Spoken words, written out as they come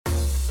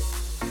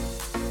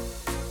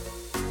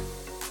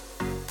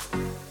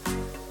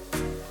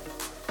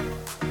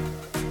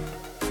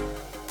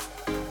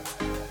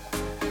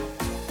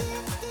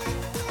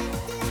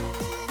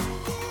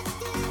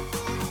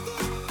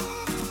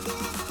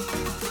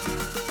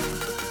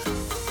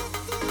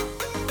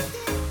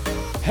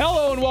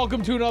Hello and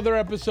welcome to another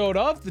episode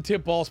of the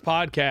Tip Balls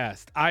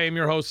Podcast. I am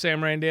your host,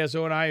 Sam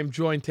Randazzo, and I am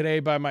joined today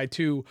by my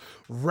two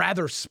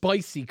rather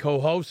spicy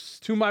co-hosts.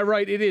 To my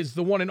right, it is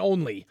the one and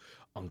only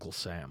Uncle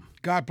Sam.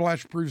 God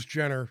bless Bruce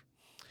Jenner.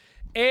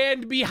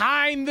 And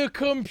behind the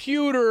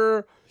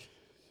computer,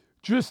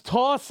 just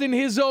tossing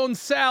his own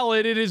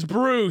salad, it is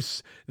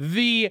Bruce,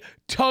 the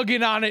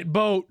tugging on it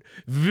boat,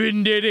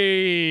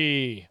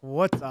 Venditti.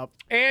 What's up?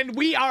 And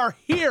we are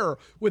here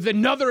with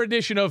another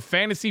edition of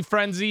Fantasy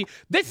Frenzy.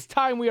 This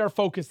time we are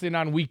focused in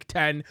on Week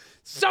 10.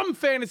 Some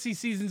fantasy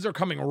seasons are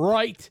coming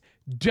right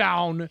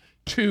down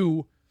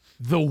to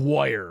the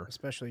wire.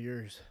 Especially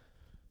yours.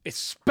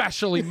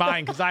 Especially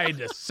mine, because I had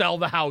to sell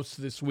the house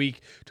this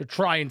week to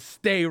try and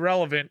stay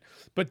relevant.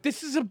 But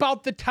this is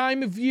about the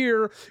time of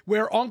year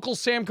where Uncle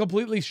Sam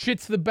completely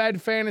shits the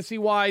bed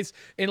fantasy-wise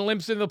and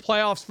limps into the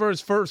playoffs for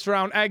his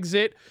first-round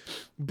exit.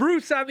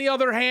 Bruce, on the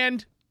other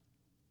hand...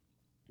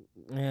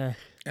 At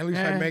least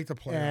I make the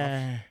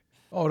playoffs.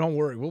 Oh, don't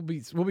worry. We'll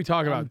be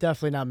talking I'm about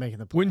definitely not making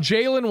the play. when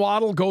Jalen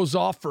Waddle goes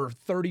off for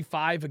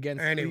 35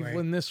 against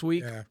Cleveland this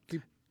week. Yeah.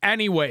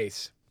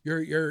 Anyways,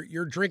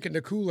 You're drinking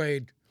the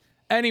Kool-Aid.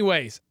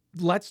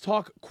 let's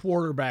talk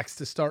quarterbacks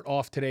to start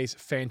off today's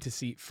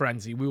fantasy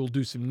frenzy. We will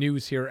do some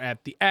news here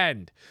at the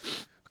end.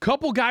 A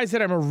couple guys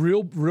that I'm a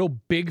real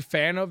big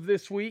fan of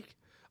this week.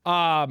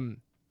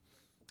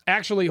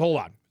 Actually, hold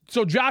on.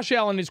 So Josh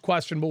Allen is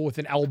questionable with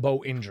an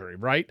elbow injury,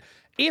 right?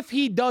 If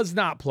he does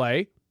not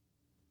play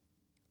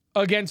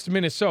against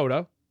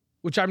Minnesota,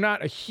 which I'm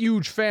not a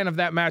huge fan of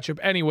that matchup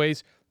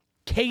anyways,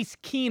 Case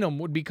Keenum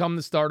would become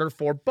the starter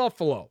for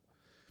Buffalo.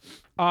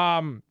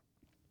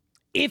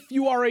 If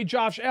you are a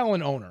Josh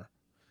Allen owner,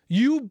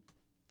 you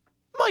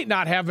might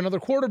not have another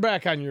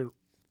quarterback on your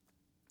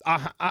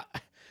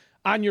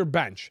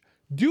bench.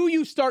 Do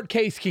you start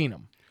Case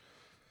Keenum?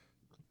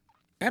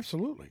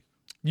 Absolutely.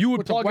 You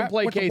would plug and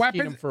play With the Case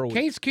weapon, Keenum for a week.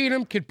 Case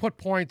Keenum could put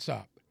points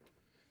up.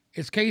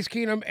 Is Case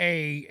Keenum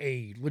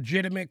a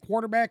legitimate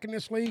quarterback in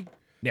this league?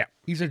 Yeah.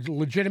 He's a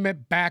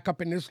legitimate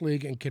backup in this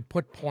league and could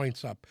put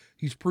points up.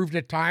 He's proved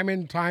it time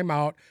in, time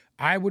out.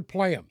 I would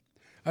play him,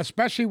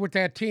 especially with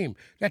that team.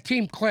 That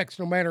team clicks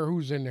no matter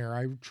who's in there.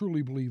 I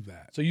truly believe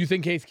that. So you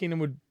think Case Keenum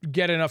would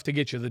get enough to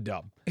get you the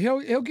dub?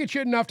 He'll get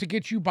you enough to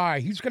get you by.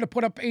 He's going to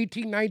put up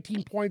 18,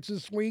 19 points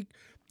this week,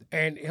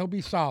 and he'll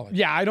be solid.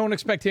 Yeah, I don't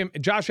expect him.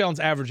 Josh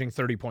Allen's averaging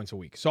 30 points a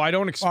week, so I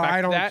don't expect that.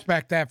 I don't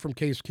expect that from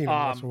Case Keenum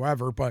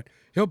whatsoever, but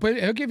he'll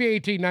give you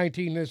 18,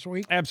 19 this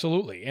week.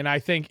 Absolutely. And I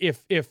think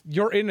if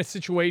you're in a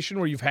situation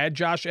where you've had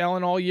Josh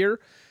Allen all year,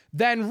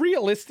 then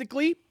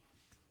realistically,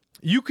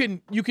 you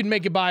can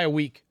make it by a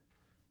week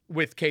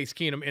with Case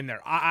Keenum in there.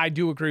 I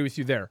do agree with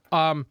you there.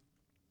 One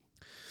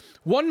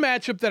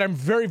matchup that I'm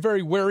very,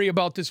 very wary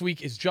about this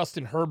week is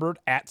Justin Herbert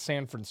at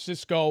San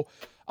Francisco.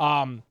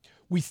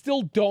 We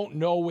still don't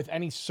know with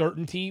any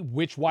certainty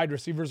which wide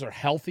receivers are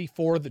healthy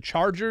for the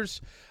Chargers.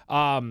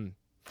 They're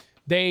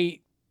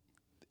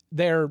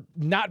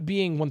not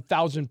being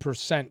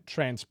 1,000%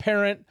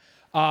 transparent.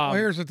 Well,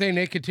 here's the thing.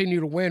 They continue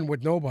to win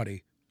with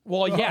nobody.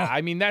 Well, yeah,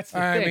 I mean, that's the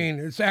thing. I mean,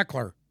 it's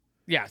Eckler.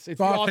 Yes, it's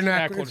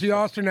It's the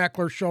Austin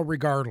Eckler show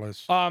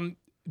regardless.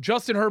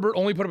 Justin Herbert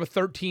only put up a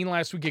 13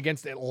 last week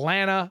against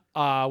Atlanta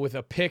with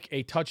a pick,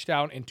 a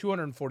touchdown, and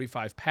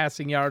 245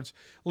 passing yards.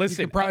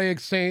 Listen, You could probably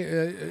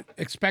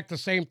expect the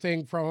same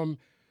thing from him.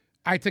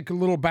 I think a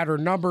little better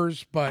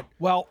numbers, but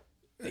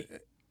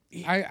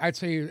I'd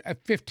say a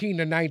 15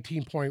 to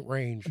 19 point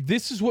range.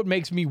 this is what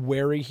makes me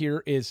wary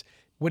here is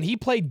when he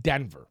played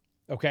Denver,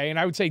 okay? And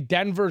I would say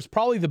Denver's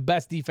probably the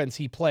best defense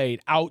he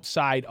played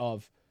outside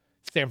of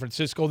San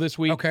Francisco this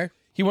week. Okay.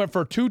 He went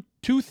for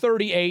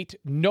 238,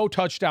 no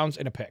touchdowns,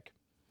 and a pick.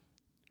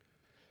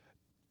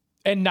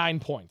 And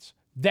 9 points.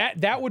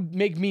 That would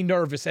make me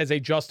nervous as a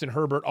Justin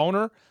Herbert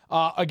owner.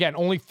 Again,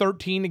 only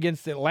 13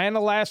 against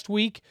Atlanta last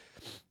week,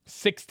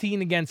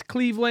 16 against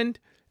Cleveland.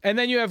 And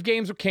then you have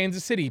games with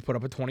Kansas City put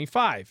up a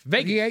 25.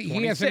 Vegas,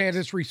 He hasn't had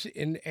his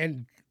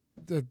and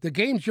the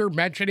games you're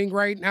mentioning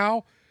right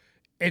now,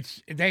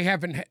 they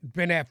haven't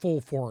been at full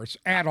force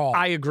at all.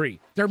 I agree.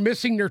 They're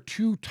missing their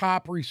two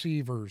top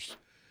receivers.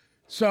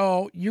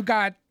 So you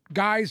got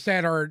guys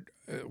that are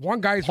one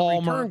guy's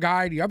Palmer. a return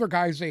guy, the other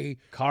guy's a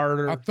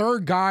Carter.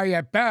 third guy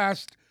at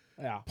best,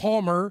 Yeah.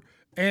 Palmer,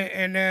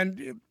 and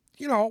then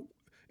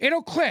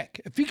it'll click.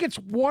 If he gets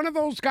one of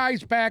those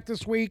guys back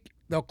this week,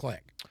 they'll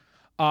click.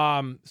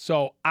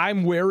 So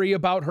I'm wary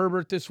about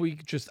Herbert this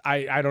week. Just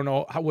I don't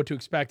know what to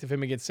expect of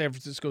him against San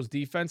Francisco's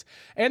defense.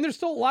 And there's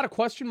still a lot of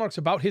question marks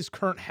about his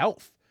current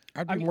health.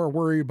 I'd be more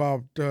worried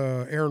about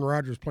Aaron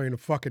Rodgers playing the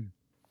fucking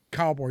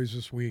Cowboys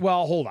this week.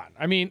 Well, hold on.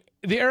 I mean,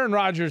 the Aaron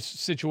Rodgers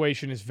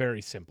situation is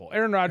very simple.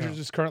 Aaron Rodgers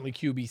is currently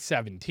QB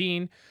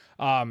 17.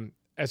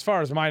 As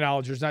far as my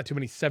knowledge, there's not too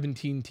many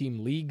 17-team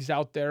leagues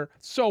out there.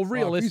 So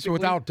realistically, if he's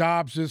without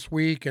Dobbs this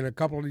week and a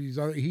couple of these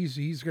other,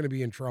 he's going to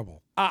be in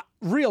trouble.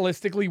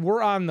 Realistically,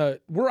 we're on the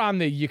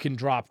you can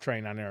drop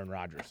train on Aaron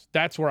Rodgers.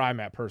 That's where I'm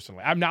at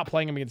personally. I'm not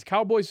playing him against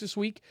Cowboys this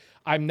week.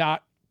 I'm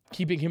not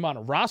keeping him on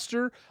a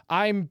roster.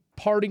 I'm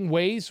parting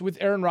ways with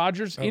Aaron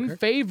Rodgers in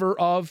favor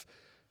of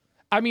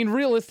I mean,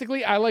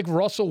 realistically, I like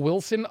Russell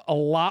Wilson a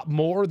lot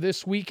more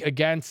this week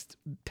against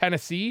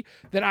Tennessee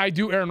than I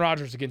do Aaron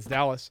Rodgers against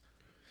Dallas.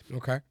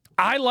 Okay.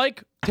 I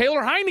like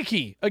Taylor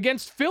Heineke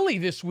against Philly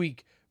this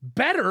week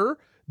better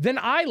than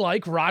I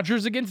like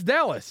Rodgers against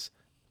Dallas.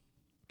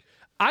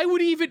 I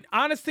would even,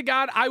 honest to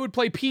God, I would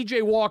play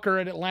PJ Walker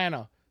at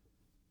Atlanta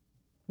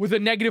with a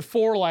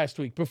 -4 last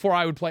week before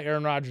I would play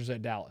Aaron Rodgers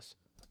at Dallas.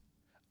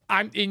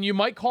 And you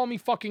might call me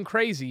fucking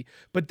crazy,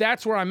 but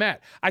that's where I'm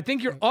at. I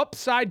think your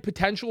upside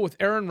potential with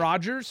Aaron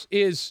Rodgers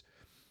is,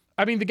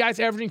 I mean, the guy's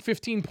averaging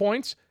 15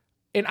 points,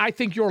 and I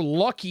think you're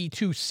lucky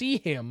to see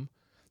him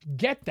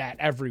get that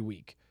every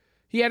week.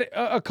 He had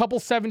a couple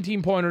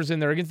 17-pointers in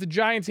there. Against the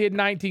Giants, he had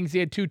 19. He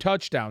had 2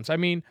 touchdowns. I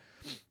mean,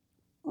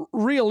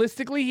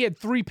 realistically, he had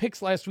 3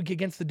 picks last week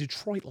against the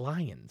Detroit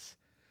Lions.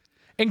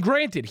 And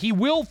granted, he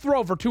will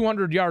throw for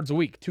 200 yards a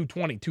week,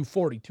 220,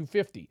 240,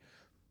 250.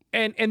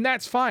 And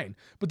that's fine.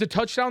 But the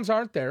touchdowns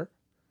aren't there.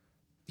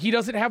 He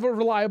doesn't have a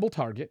reliable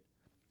target.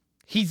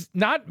 He's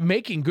not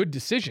making good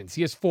decisions.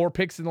 He has 4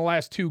 picks in the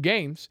last 2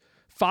 games,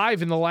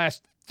 5 in the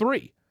last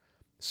 3.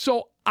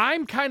 So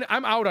I'm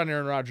out on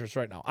Aaron Rodgers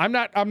right now. I'm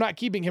not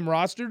keeping him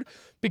rostered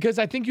because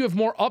I think you have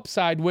more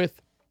upside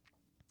with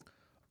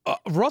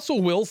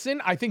Russell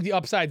Wilson. I think the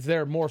upside's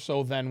there more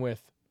so than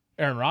with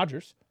Aaron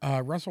Rodgers.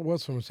 Russell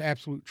Wilson was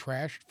absolute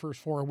trash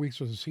first 4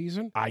 weeks of the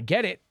season. I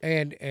get it.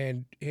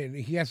 And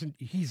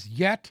he's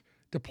yet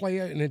to play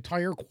an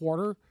entire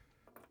quarter,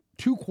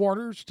 2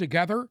 quarters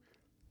together.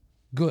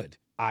 Good.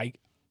 I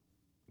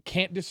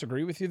can't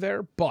disagree with you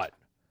there, but.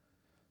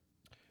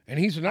 And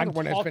he's another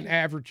one that's been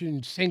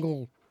averaging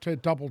single to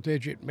double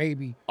digit,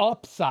 maybe.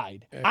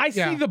 Upside. I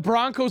see the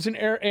Broncos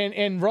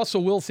and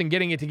Russell Wilson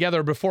getting it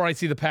together before I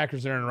see the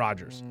Packers and Aaron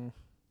Rodgers.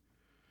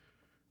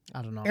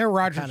 I don't know. Aaron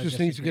Rodgers just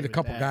needs to get a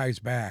couple guys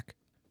back.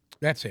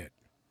 That's it.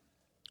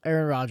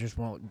 Aaron Rodgers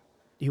won't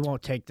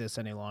take this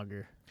any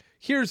longer.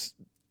 Here's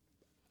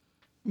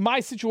my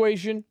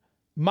situation.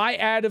 My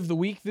ad of the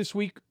week this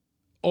week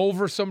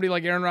over somebody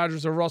like Aaron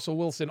Rodgers or Russell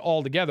Wilson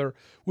altogether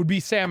would be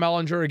Sam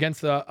Ehlinger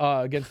against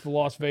the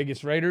Las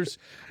Vegas Raiders.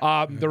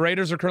 The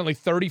Raiders are currently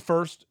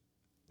 31st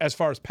as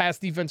far as pass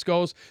defense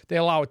goes. They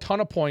allow a ton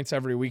of points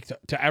every week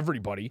to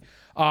everybody.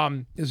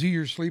 Is he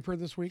your sleeper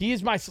this week?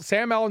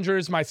 Sam Ehlinger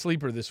is my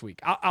sleeper this week.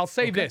 I'll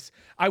say this.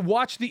 I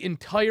watched the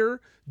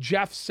entire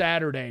Jeff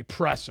Saturday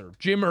presser.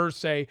 Jim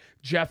Irsay,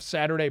 Jeff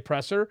Saturday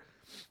presser.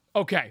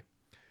 Okay.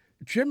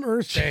 Jim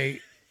Irsay,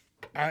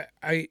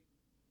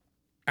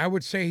 I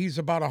would say he's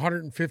about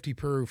 150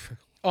 proof.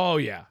 Oh,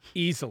 yeah.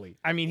 Easily.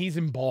 I mean, he's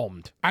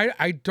embalmed.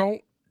 I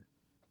don't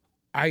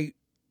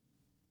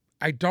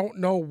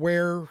know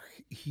where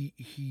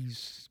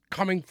he's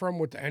coming from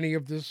with any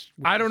of this.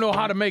 I don't know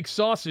how to make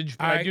sausage,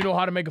 but I do know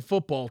how to make a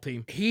football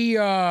team. He's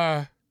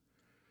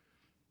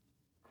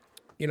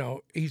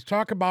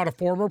talking about a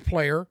former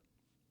player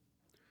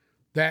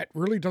that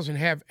really doesn't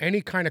have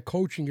any kind of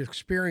coaching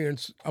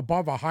experience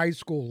above a high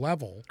school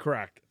level.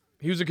 Correct.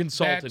 He was a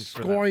consultant. That's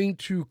for going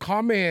to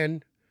come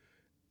in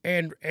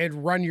and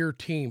run your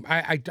team.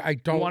 I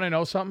don't. You want to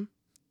know something?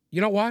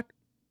 You know what?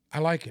 I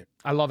like it.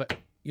 I love it.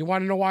 You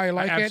want to know why I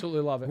like it? I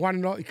absolutely love it. You want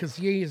to know because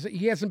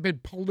he hasn't been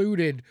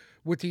polluted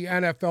with the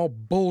NFL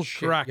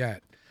bullshit Correct.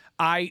 yet.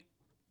 I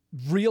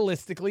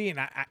realistically, and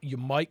you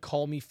might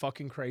call me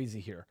fucking crazy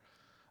here,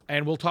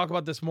 and we'll talk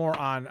about this more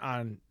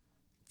on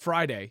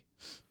Friday.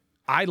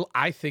 I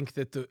think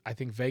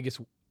Vegas.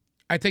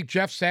 I think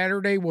Jeff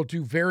Saturday will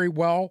do very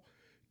well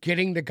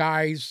getting the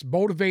guys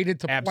motivated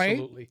to play.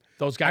 Absolutely.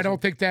 Those guys. I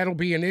don't think that'll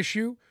be an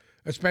issue,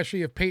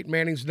 especially if Peyton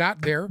Manning's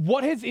not there.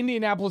 What has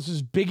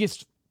Indianapolis's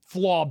biggest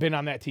flaw been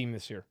on that team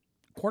this year?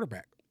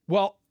 Quarterback.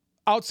 Well,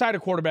 outside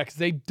of quarterbacks,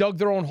 they dug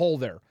their own hole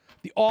there.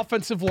 The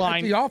offensive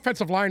line. The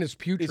offensive line is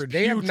putrid.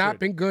 They have not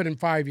been good in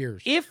 5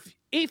 years.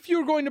 If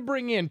you're going to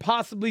bring in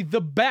possibly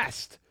the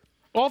best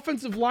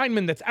offensive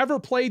lineman that's ever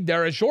played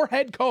there as your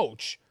head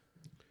coach,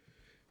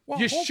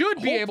 you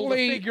should be able to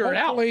figure it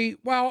out.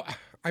 Well,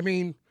 I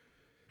mean,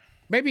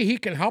 maybe he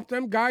can help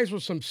them guys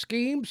with some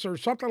schemes or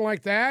something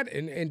like that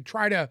and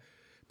try to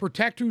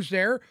protect who's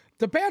there.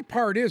 The bad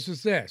part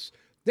is this.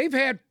 They've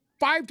had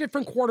 5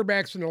 different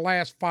quarterbacks in the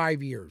last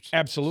 5 years.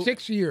 Absolutely.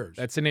 6 years.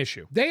 That's an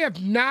issue. They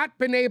have not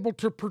been able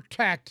to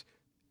protect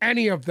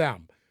any of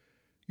them.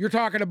 You're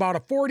talking about a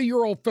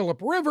 40-year-old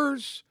Phillip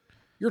Rivers.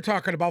 You're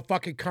talking about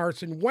fucking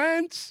Carson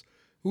Wentz,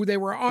 who they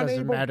were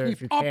unable to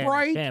keep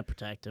upright. Can't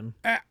protect him.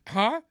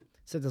 Huh?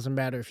 So it doesn't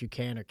matter if you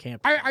can or can't.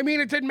 I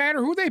mean, it didn't matter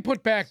who they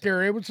put back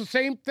there. It was the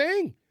same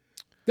thing.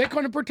 They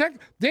couldn't protect.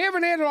 They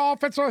haven't had an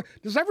offensive.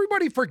 Does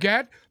everybody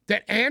forget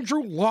that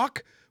Andrew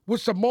Luck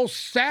was the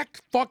most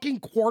sacked fucking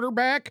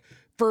quarterback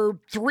for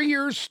 3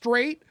 years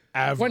straight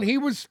when he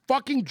was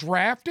fucking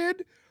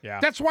drafted? Yeah.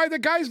 That's why the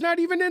guy's not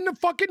even in the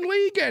fucking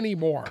league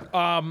anymore.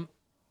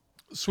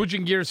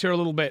 Switching gears here a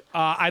little bit.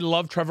 I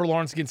love Trevor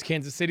Lawrence against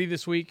Kansas City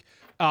this week.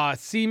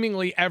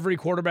 Seemingly every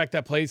quarterback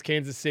that plays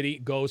Kansas City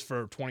goes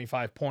for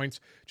 25 points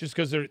just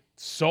because there's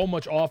so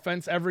much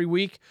offense every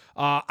week.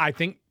 I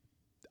think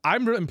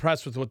I'm really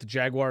impressed with what the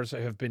Jaguars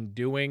have been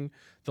doing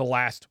the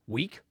last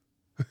week.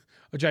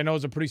 which I know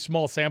is a pretty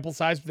small sample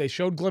size, but they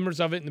showed glimmers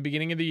of it in the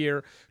beginning of the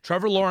year.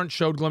 Trevor Lawrence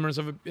showed glimmers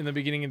of it in the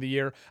beginning of the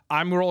year.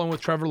 I'm rolling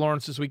with Trevor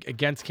Lawrence this week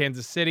against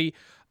Kansas City.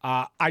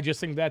 I just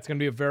think that's going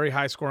to be a very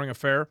high-scoring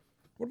affair.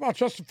 What about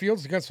Justin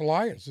Fields against the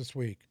Lions this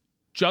week?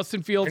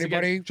 Justin Fields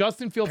Anybody- against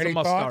Justin Fields a Any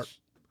must thoughts? start.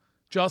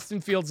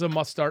 Justin Fields is a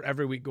must start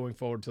every week going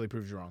forward until he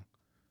proves you wrong.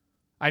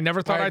 I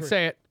never thought I I'd agree.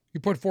 say it. You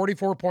put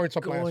 44 points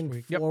up last Going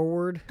week.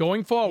 forward,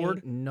 Going forward,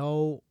 ain't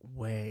no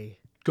way.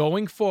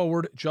 going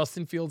forward,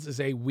 Justin Fields is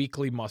a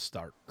weekly must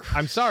start.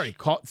 I'm sorry,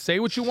 say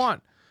what you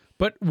want,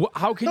 but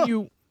how can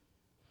you?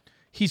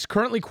 He's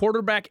currently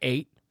quarterback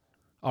 8.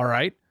 All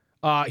right,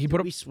 he put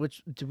up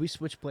Did we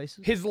switch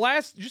places? his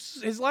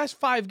last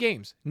 5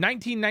 games: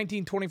 19,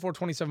 19, 24,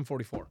 27,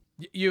 44.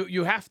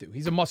 You have to.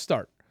 He's a must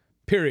start.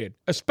 Period.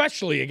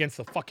 Especially against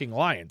the fucking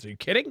Lions. Are you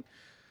kidding?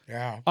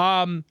 Yeah.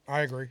 I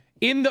agree.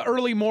 In the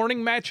early morning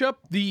matchup,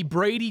 the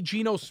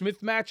Brady-Geno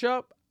Smith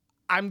matchup,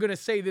 I'm going to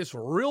say this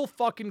real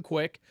fucking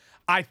quick.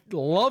 I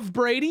love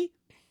Brady.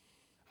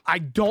 I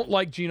don't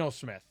like Geno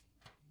Smith.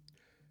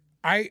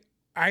 I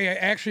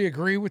actually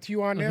agree with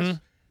you on this.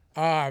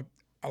 I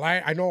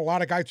know a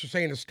lot of guys are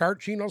saying to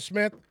start Geno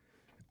Smith.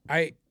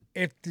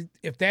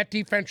 If that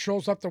defense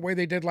shows up the way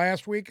they did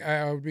last week,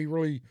 I would be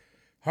really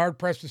hard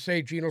pressed to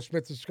say Geno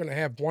Smith is going to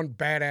have one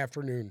bad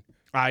afternoon.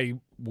 I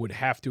would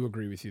have to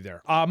agree with you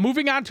there.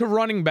 Moving on to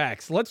running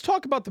backs. Let's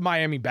talk about the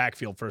Miami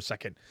backfield for a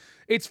second.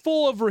 It's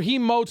full of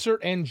Raheem Mostert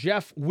and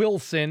Jeff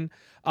Wilson.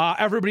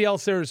 Everybody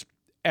else there is,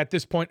 at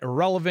this point,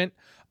 irrelevant.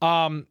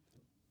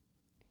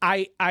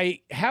 I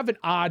have an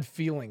odd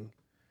feeling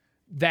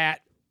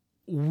that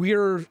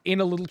we're in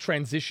a little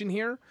transition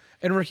here.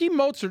 And Raheem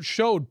Mostert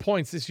showed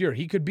points this year.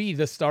 He could be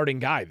the starting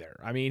guy there.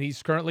 I mean,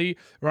 he's currently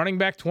running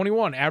back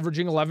 21,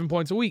 averaging 11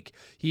 points a week.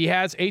 He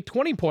has a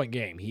 20-point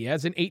game. He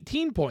has an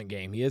 18-point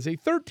game. He has a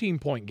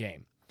 13-point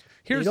game.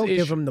 Here's You don't the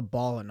give issue. him the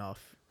ball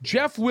enough.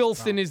 Jeff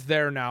Wilson is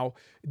there now.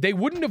 They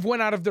wouldn't have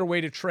went out of their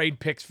way to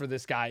trade picks for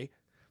this guy.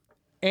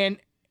 And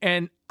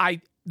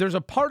there's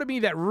a part of me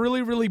that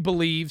really, really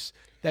believes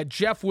that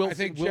Jeff I Wilson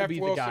think will Jeff be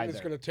the Wilson guy is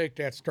there. going to take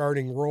that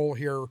starting role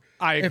here.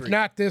 I If agree.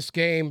 not this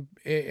game,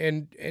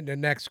 in the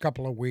next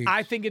couple of weeks.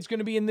 I think it's going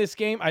to be in this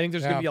game. I think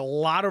there's going Yeah. to be a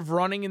lot of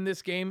running in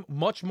this game,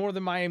 much more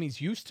than Miami's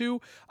used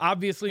to.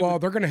 Obviously, well,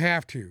 they're going to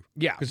have to.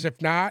 yeah, Because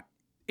if not,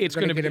 it's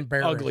they're going to get be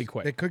embarrassed. ugly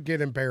quick. They could get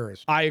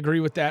embarrassed. I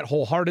agree with that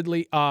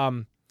wholeheartedly.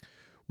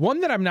 One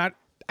that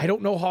I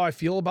don't know how I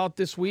feel about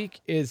this week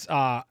is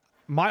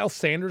Miles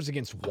Sanders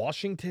against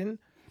Washington.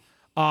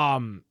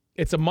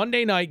 It's a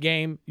Monday night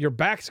game. Your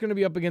back's going to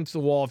be up against the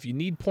wall if you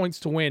need points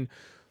to win.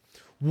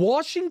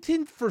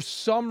 Washington, for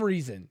some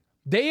reason,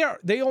 they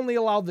only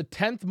allow the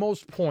 10th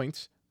most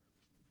points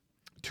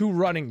to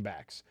running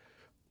backs.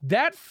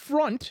 That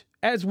front,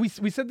 as we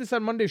said this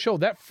on Monday's show,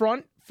 that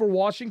front for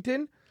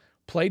Washington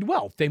played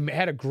well. They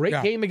had a great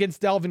game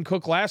against Dalvin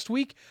Cook last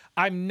week.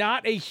 I'm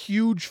not a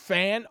huge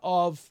fan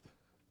of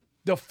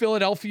the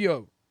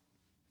Philadelphia.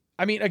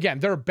 I mean, again,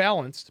 they're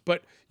balanced,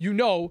 but if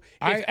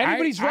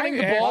anybody's running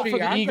the ball for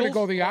the I'm Eagles, going to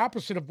go the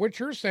opposite of what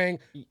you're saying.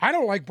 I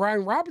don't like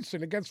Brian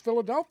Robinson against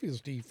Philadelphia's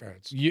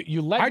defense.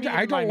 you led me into I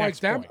my don't like next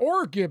them point.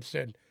 or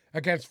Gibson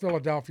against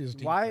Philadelphia's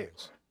defense. Why?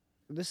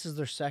 This is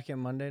their second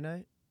Monday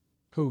night.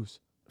 Who's?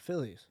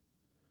 Phillies.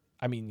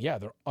 I mean, yeah,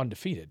 they're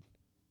undefeated.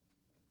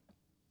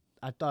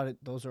 I thought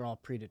those are all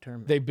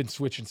predetermined. They've been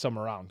switching some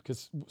around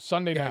because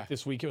Sunday night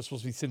this week it was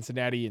supposed to be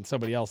Cincinnati and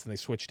somebody else, and they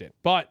switched it.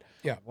 But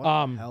what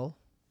the hell?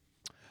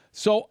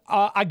 So,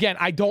 again,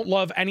 I don't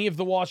love any of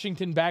the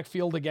Washington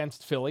backfield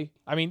against Philly.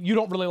 I mean, you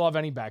don't really love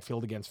any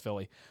backfield against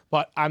Philly,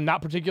 but I'm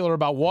not particular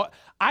about what.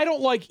 I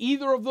don't like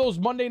either of those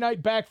Monday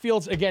night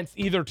backfields against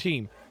either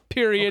team,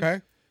 period.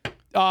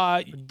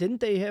 Okay. Didn't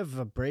they have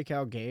a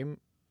breakout game?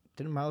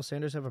 Didn't Miles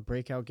Sanders have a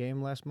breakout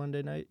game last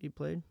Monday night he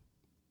played?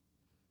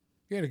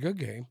 He had a good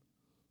game.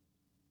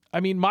 I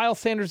mean, Miles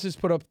Sanders has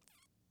put up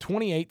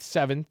 28,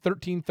 7,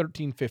 13,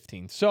 13,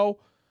 15. So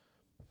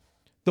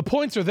the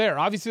points are there.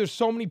 Obviously, there's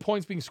so many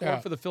points being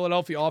scored for the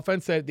Philadelphia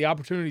offense that the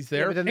opportunity's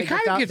there. but then It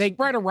kind of gets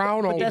spread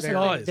around over That's there. the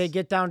thing. does. They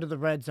get down to the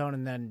red zone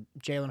and then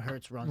Jalen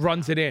Hurts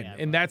runs it in, Yeah,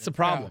 and that's the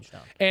problem.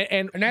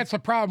 And And that's the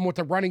problem with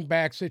the running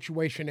back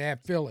situation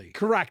at Philly.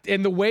 correct.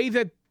 And the way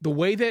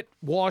that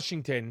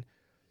Washington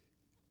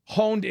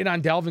honed in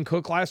on Dalvin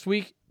Cook last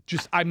week,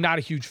 I'm not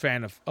a huge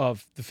fan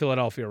of the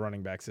Philadelphia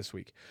running backs this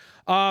week.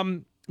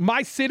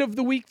 My sit of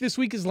the week this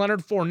week is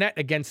Leonard Fournette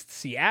against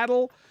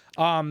Seattle.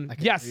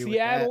 Yes, agree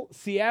with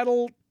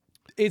Seattle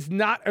is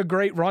not a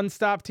great run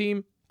stop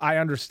team. I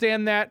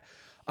understand that.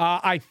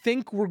 I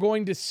think we're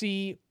going to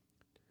see,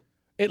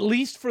 at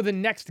least for the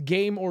next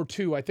game or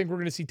two, I think we're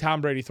going to see Tom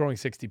Brady throwing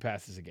 60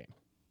 passes a game.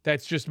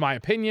 That's just my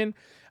opinion.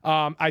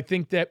 I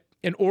think that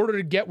in order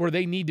to get where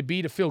they need to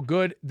be to feel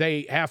good,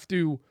 they have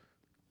to.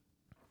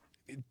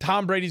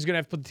 Tom Brady's going to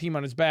have to put the team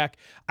on his back.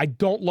 I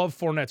don't love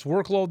Fournette's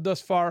workload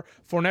thus far.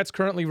 Fournette's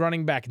currently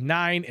running back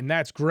 9, and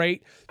that's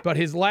great. But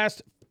his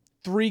last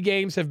 3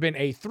 games have been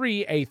a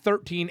 3, a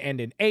 13, and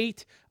an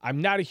 8.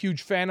 I'm not a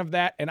huge fan of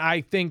that, and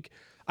I think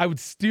I would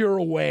steer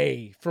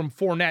away from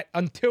Fournette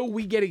until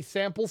we get a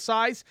sample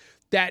size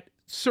that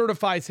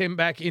certifies him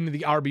back into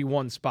the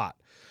RB1 spot.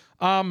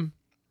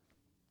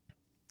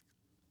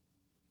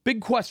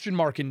 Big question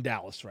mark in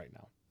Dallas right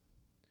now.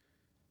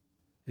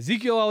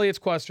 Ezekiel Elliott's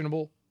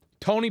questionable.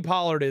 Tony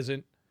Pollard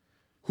isn't.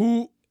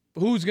 Who's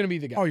going to be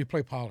the guy? Oh, you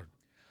play Pollard.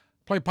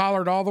 Play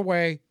Pollard all the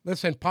way.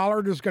 Listen,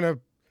 Pollard is going to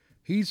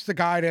 – he's the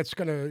guy that's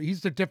going to –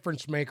 he's the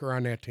difference maker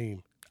on that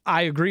team.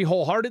 I agree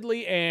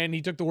wholeheartedly, and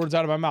he took the words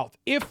out of my mouth.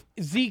 If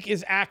Zeke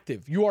is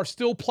active, you are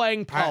still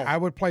playing Pollard. I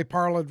would play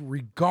Pollard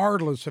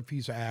regardless if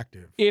he's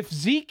active. If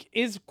Zeke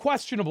is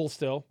questionable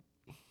still,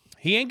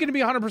 he ain't going to be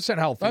 100%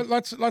 healthy.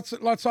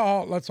 Let's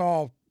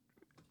all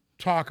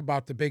talk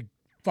about the big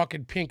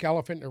fucking pink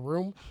elephant in the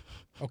room.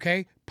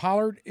 Okay,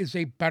 Pollard is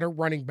a better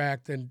running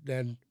back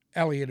than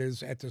Elliott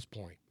is at this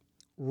point.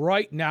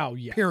 Right now,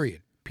 yes.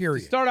 Period. To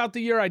start out the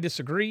year, I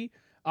disagree.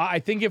 I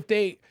think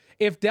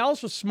if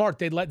Dallas was smart,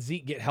 they'd let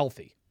Zeke get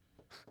healthy.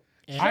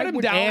 Shut him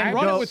down,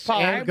 run it with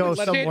Pollard. And go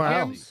somewhere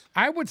else.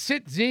 I would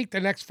sit Zeke the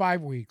next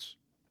 5 weeks.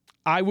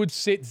 I would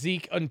sit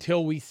Zeke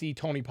until we see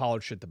Tony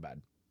Pollard shit the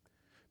bed.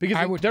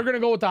 Because they're going to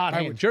go with the hot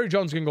hand. Jerry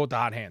Jones is going to go with the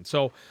hot hand.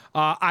 So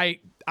I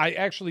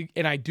actually,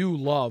 and I do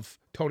love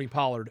Tony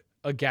Pollard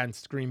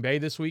against Green Bay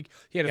this week.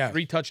 He had a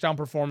 3-touchdown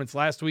performance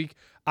last week.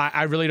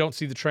 I really don't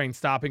see the train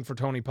stopping for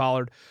Tony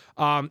Pollard.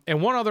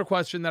 And one other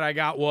question that I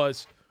got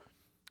was,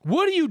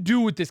 what do you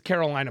do with this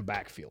Carolina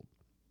backfield?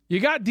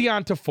 You got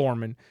Deonta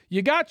Foreman.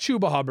 You got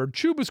Chuba Hubbard.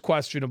 Chuba's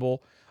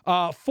questionable.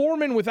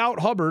 Foreman without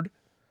Hubbard,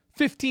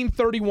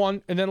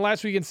 15-31. And then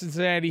last week in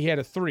Cincinnati, he had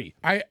a 3.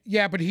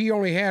 But he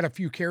only had a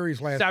few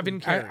carries last 7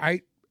 week.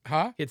 carries.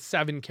 Huh? It's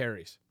 7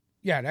 carries.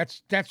 Yeah,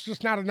 that's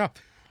just not enough.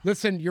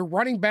 Listen, your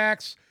running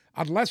backs,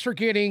 unless they're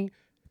getting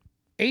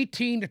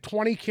 18 to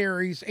 20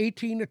 carries,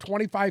 18 to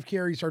 25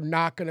 carries, are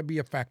not going to be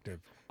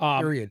effective,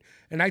 period.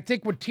 And I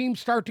think when teams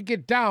start to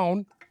get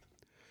down,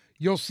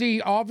 you'll see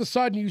all of a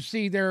sudden you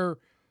see the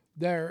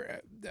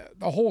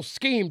whole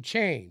scheme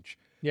change.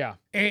 Yeah.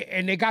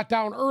 And they got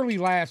down early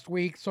last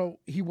week, so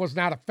he was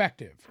not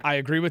effective. I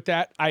agree with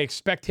that. I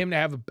expect him to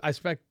have I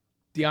expect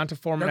Deonta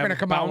Foreman They're to going to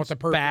come out with a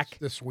purpose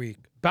this week.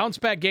 Bounce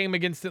back game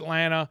against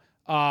Atlanta.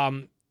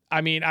 I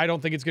mean, I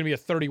don't think it's going to be a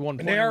 31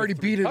 And they already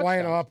beat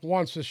Atlanta up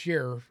once this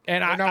year.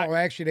 And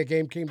actually, the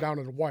game came down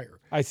to the wire.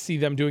 I see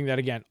them doing that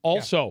again.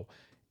 Also,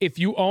 if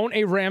you own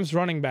a Rams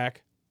running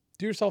back,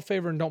 do yourself a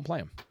favor and don't play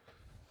him.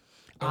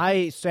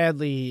 I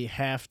sadly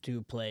have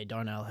to play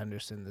Darnell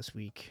Henderson this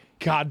week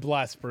God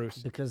bless, Bruce.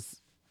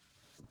 because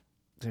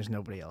there's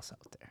nobody else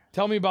out there.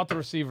 Tell me about the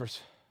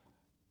receivers.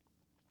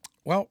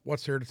 Well,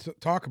 what's there to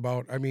talk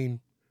about? I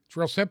mean, it's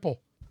real simple.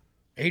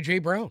 A.J.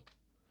 Brown.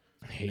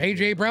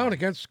 A.J. Brown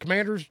against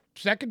Commanders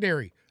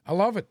secondary. I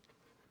love it.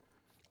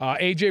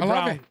 A.J.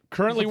 Brown,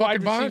 currently He's a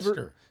wide fucking receiver.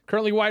 monster.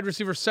 Currently wide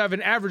receiver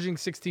 7, averaging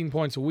 16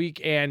 points a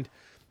week, and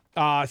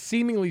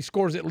seemingly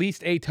scores at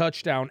least a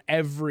touchdown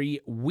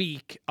every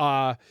week.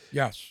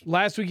 Yes.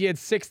 Last week he had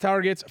 6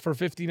 targets for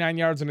 59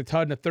 yards and a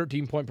touchdown, a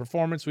 13-point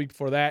performance. Week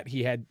before that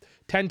he had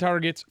 10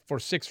 targets for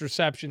 6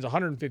 receptions,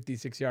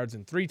 156 yards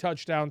and 3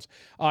 touchdowns.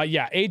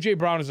 A.J.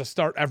 Brown is a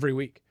start every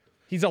week.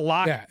 He's a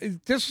lock. Yeah,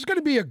 this is going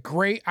to be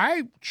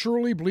I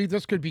truly believe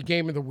this could be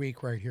game of the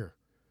week right here.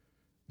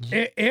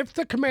 If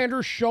the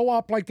Commanders show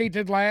up like they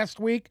did last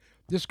week,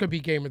 this could be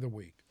game of the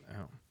week.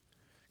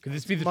 Could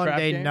this be the trap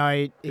Monday game?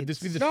 night. Could this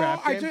be the No,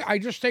 trap game? I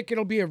just think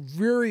it'll be a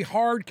very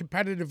hard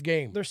competitive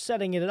game. They're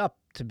setting it up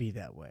to be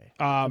that way.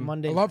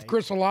 Monday I love night.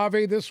 Chris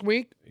Olave this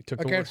week took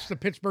the against the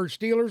Pittsburgh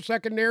Steelers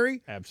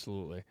secondary.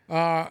 Absolutely.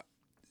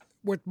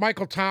 With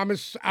Michael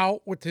Thomas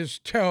out with his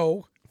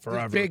toe,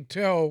 Forever. his big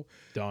toe.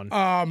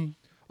 Done.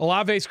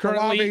 Olave's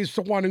currently Olave's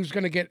the one who's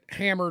going to get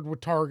hammered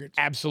with targets.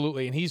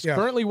 absolutely, and he's Yes.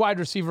 currently wide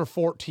receiver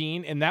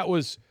 14, and that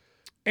was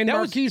And that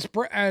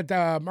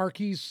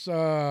Marquise,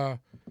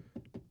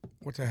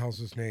 what the hell's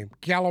his name?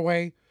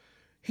 Galloway.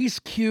 He's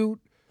cute,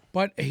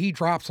 but he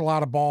drops a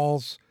lot of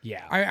balls.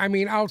 Yeah. I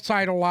mean,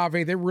 outside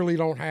Olave, they really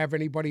don't have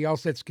anybody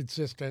else that's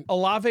consistent.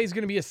 Olave is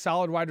going to be a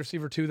solid wide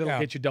receiver too that'll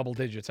hit you double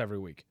digits every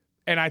week.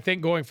 And I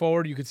think going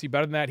forward, you could see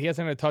better than that. He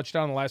hasn't had a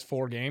touchdown in the last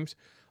 4 games.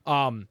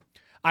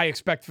 I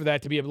expect for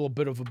that to be a little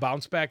bit of a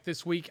bounce back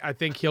this week. I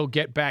think he'll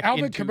get back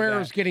Alvin into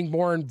Kamara's that. getting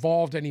more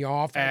involved in the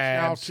offense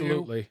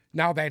Absolutely.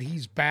 now that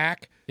he's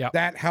back. Yep.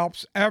 That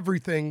helps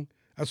everything,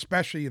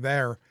 especially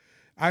there.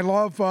 I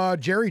love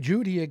Jerry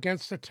Jeudy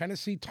against the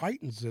Tennessee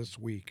Titans this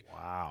week.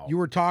 Wow. You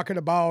were talking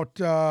about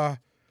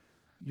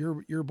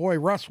your boy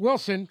Russ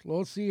Wilson.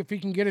 Let's see if he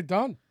can get it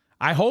done.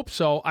 I hope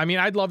so. I mean,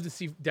 I'd love to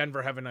see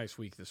Denver have a nice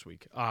week this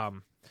week.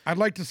 I'd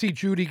like to see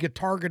Jeudy get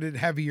targeted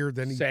heavier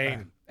than he's Same.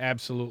 been.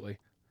 Absolutely.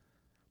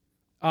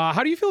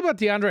 How do you feel about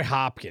DeAndre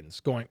Hopkins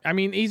going? I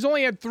mean, he's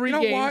only had 3 You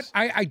know games.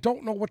 what? I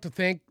don't know what to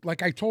think.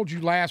 Like I told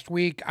you last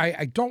week,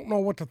 I don't know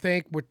what to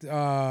think with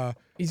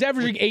He's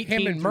averaging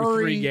 18 and through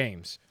Murray. 3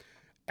 games.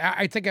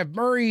 I think if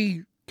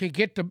Murray can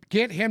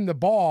get him the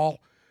ball,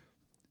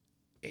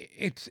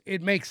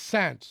 it makes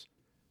sense.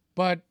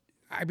 But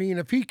I mean,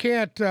 if he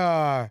can't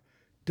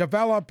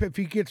develop, if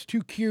he gets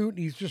too cute,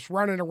 he's just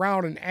running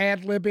around and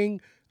ad-libbing,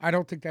 I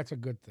don't think that's a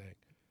good thing.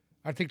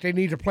 I think they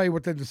need to play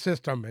within the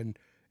system, and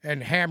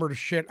and hammer the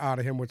shit out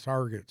of him with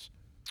targets.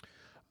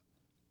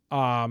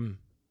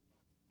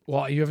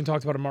 Well, you haven't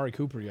talked about Amari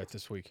Cooper yet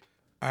this week.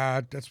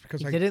 That's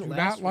because I didn't do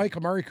last not like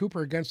Amari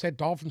Cooper against that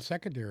Dolphins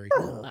secondary.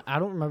 I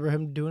don't remember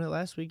him doing it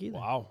last week either.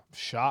 Wow,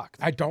 shocked.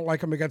 I don't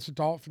like him against the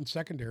Dolphins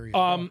secondary.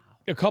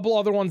 A couple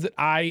other ones that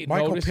I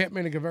Michael noticed.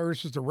 Pittman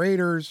versus the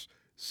Raiders.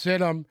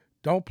 Sit him.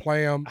 Don't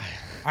play him.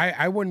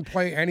 I wouldn't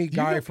play any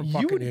guy from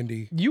fucking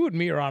Indy. You and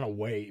me are on a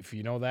wave.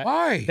 You know that?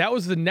 Why? That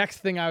was the next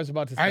thing I was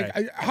about to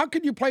say. How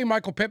can you play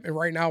Michael Pittman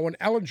right now when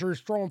Ellinger is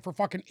throwing for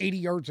fucking 80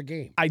 yards a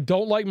game? I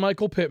don't like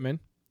Michael Pittman.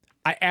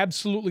 I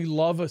absolutely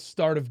love a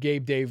start of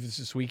Gabe Davis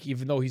this week,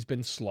 even though he's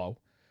been slow.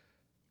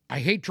 I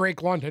hate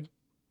Drake London.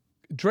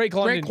 Drake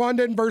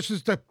London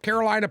versus the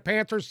Carolina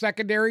Panthers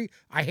secondary.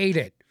 I hate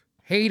it.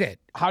 Hate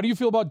it. How do you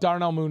feel about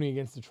Darnell Mooney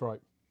against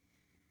Detroit?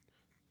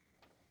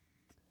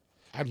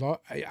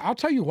 I'll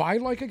tell you why I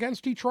like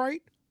against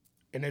Detroit,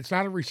 and it's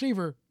not a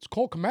receiver. It's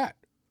Cole Kmet,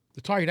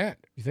 the tight end.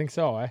 You think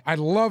so, eh? I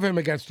love him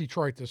against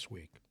Detroit this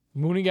week.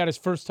 Mooney got his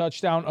first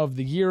touchdown of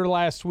the year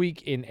last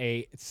week in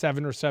a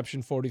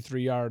 7-reception,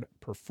 43-yard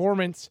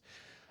performance.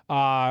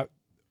 That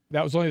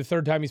was only the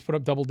third time he's put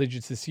up double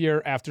digits this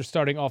year after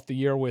starting off the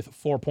year with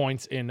 4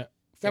 points in 4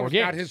 That was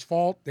games. not his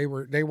fault. They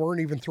weren't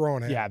even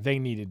throwing it. Yeah, they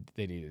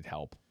needed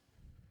help.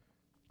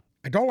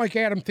 I don't like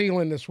Adam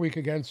Thielen this week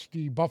against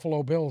the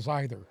Buffalo Bills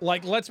either.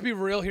 Like, let's be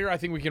real here. I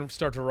think we can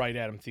start to write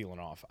Adam Thielen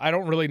off. I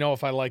don't really know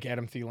if I like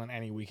Adam Thielen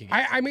any week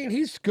again. I mean,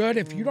 he's good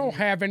if you don't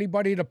have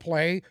anybody to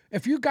play.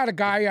 If you got a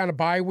guy on a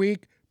bye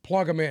week,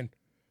 plug him in.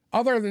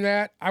 Other than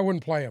that, I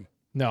wouldn't play him.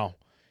 No,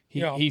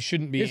 he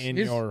shouldn't be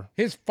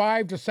his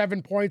 5 to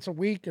 7 points a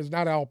week is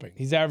not helping.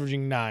 He's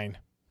averaging 9.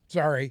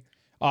 Sorry,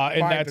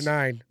 And 5 to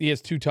 9. He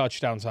has 2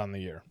 touchdowns on the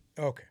year.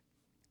 Okay,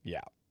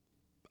 Yeah.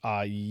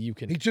 You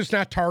can. he's just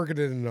not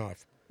targeted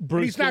enough.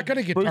 He's not going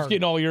to get Bruce targeted.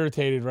 getting all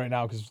irritated right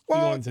now because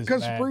Well, Thielen's his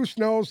because man. Bruce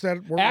knows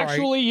that we're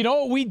Actually, you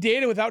know what we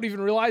did without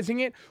even realizing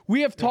it?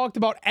 We have talked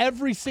about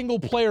every single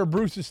player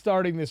Bruce is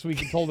starting this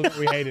week and told him that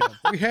we hated him.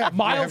 right. We have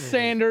Miles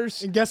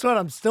Sanders. And guess what?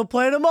 I'm still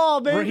playing them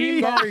all, baby.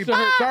 Raheem Sorry,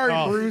 Mostert. sorry,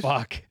 Oh, Bruce.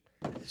 fuck.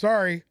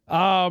 Sorry.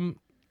 I'll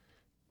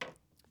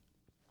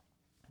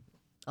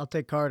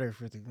take Carter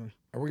for the.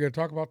 Are we going to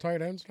talk about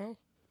tight ends now?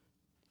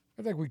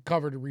 I think we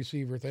covered the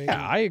receiver thing.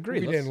 Yeah, I agree.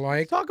 We Let's didn't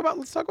like.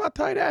 Let's talk about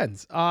tight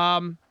ends.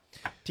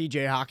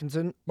 T.J.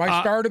 Hawkinson.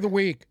 My start of the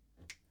week.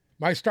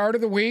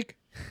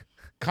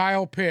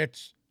 Kyle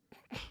Pitts.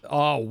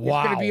 Oh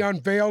wow. He's going to be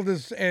unveiled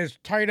as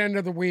tight end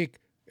of the week.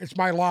 It's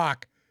my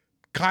lock.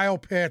 Kyle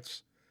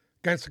Pitts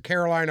against the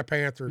Carolina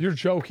Panthers. You're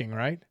joking,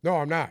 right? No,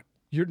 I'm not.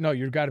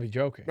 You've got to be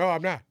joking. No,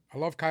 I'm not. I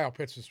love Kyle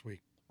Pitts this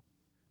week.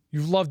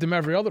 You've loved him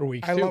every other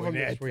week. I too, love him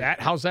and this week.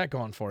 how's that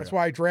going for That's you?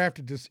 why I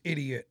drafted this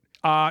idiot.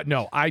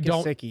 No, I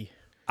don't. Gesicki.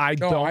 I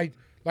No, don't.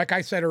 like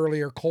I said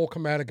earlier, Cole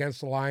Kmet against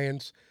the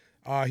Lions.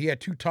 He had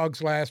 2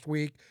 tugs last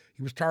week.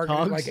 He was targeted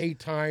Tugs? like 8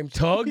 times.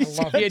 Tugs?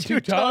 I love He it. had 2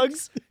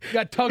 tugs. He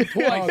got tugged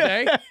twice,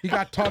 eh? He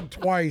got tugged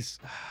twice.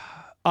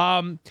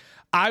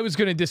 I was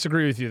going to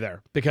disagree with you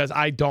there because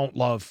I don't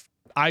love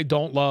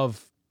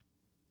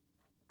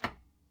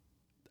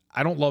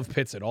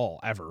Pitts at all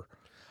ever.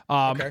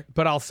 Okay.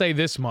 But I'll say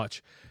this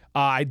much: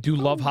 I do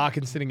love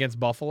Hawkinson against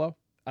Buffalo.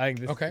 I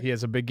think he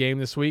has a big game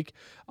this week.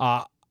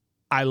 I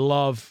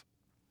love.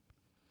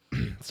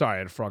 Sorry, I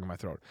had a frog in my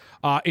throat.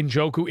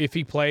 Njoku, if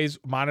he plays,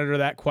 monitor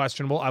that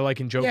questionable. I like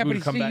Njoku Yeah, but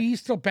to come back. he's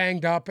still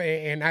banged up,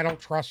 and I don't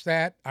trust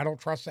that. I don't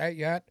trust that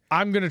yet.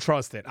 I'm going to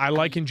trust it. I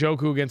like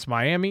Njoku against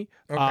Miami.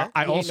 Okay. I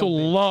He ain't also no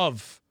bitch.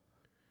 love.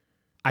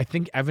 I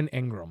think Evan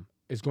Ingram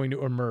is going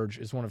to emerge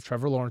as one of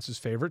Trevor Lawrence's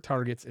favorite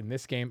targets in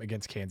this game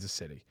against Kansas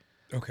City.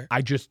 Okay.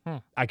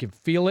 I can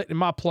feel it in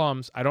my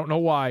plums. I don't know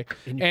why.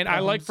 In your And I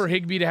like plums? for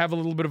Higbee to have a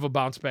little bit of a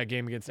bounce back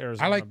game against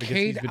Arizona. I like because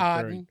he's Cade been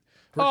Otton.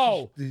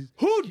 Oh, versus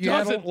who the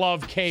doesn't Seattle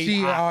love Cade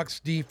Otton?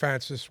 Seahawks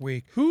defense this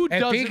week. Who if he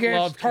doesn't gets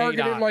love Cade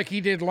targeted Otton? like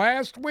he did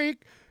last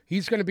week,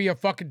 he's going to be a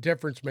fucking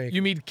difference maker.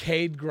 You mean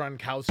Cade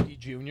Gronkowski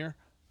Jr.?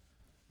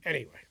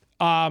 Anyway,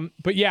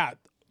 But yeah,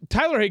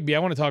 Tyler Higbee, I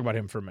want to talk about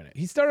him for a minute.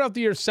 He started out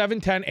the year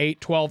 7-10-8,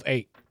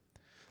 12-8.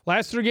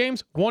 Last 3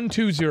 games,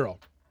 1-2-0.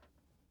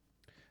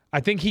 I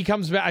think he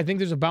comes back. I think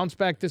there's a bounce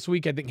back this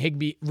week. I think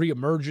Higbee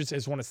reemerges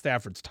as one of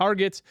Stafford's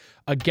targets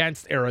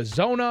against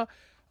Arizona.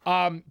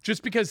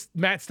 Just because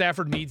Matt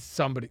Stafford needs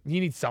somebody. He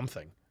needs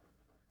something.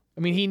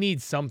 I mean, he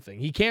needs something.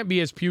 He can't be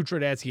as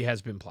putrid as he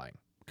has been playing.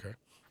 okay.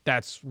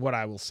 That's what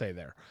I will say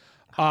there.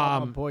 My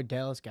boy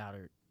Dallas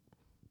Goedert.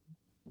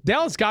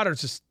 Dallas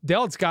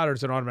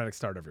Goedert's an automatic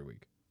start every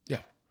week.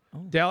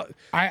 Yeah.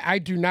 I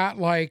do not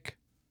like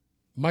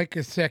Mike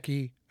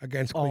Gesicki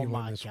against Oh Cleveland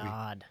my this week.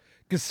 God.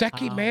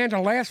 Gesicki, man, the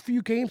last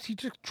few games, he's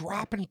just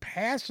dropping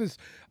passes.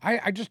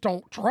 I just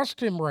don't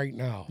trust him right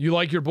now. You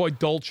like your boy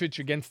Dulcich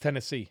against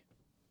Tennessee.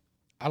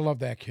 I love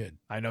that kid.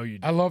 I know you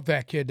do. I love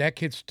that kid. That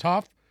kid's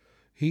tough.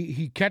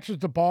 He catches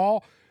the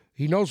ball.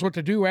 He knows what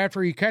to do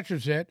after he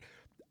catches it.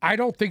 I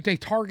don't think they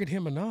target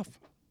him enough.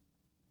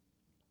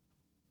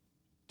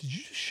 Did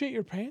you just shit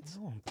your pants?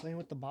 Oh, I'm playing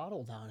with the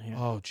bottle down here.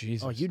 Oh,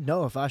 Jesus. Oh, you'd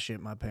know if I shit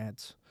my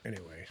pants.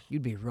 Anyway,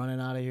 You'd be running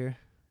out of here.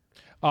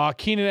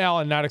 Keenan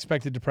Allen not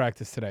expected to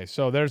practice today,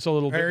 so there's a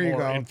little There bit you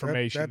more go.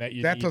 information that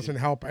you that needed. doesn't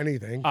help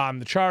anything.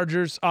 The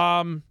Chargers.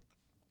 And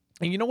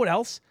you know what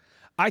else?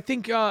 I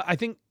think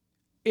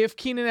if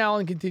Keenan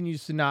Allen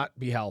continues to not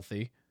be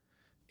healthy,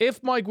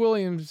 if Mike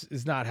Williams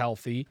is not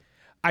healthy,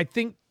 I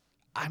think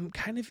I'm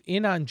kind of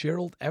in on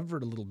Gerald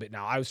Everett a little bit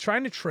now. I was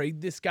trying to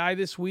trade this guy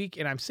this week,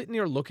 and I'm sitting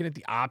here looking at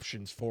the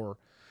options for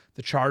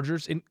the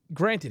Chargers. And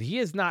granted, he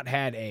has not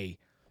had a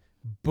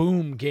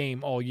boom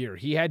game all year.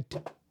 He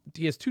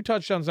has 2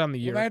 touchdowns on the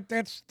year. Well,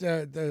 that's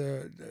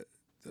the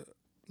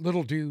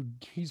little dude.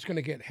 He's going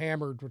to get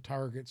hammered with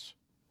targets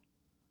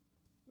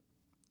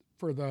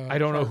for the. I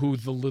don't know who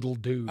the little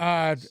dude.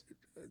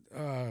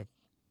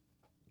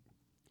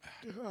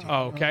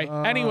 Okay.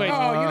 Anyways,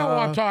 Oh, you know what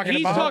I'm talking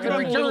he's about. talking the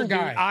about the little return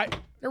dude. guy.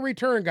 The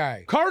return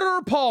guy. Carter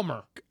or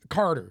Palmer?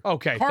 Carter.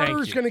 Okay, thank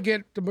Carter's you. going to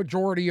get the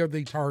majority of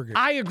the targets.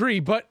 I agree,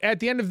 but at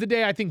the end of the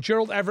day, I think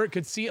Gerald Everett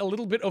could see a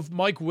little bit of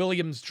Mike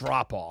Williams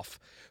drop off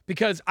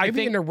because I Maybe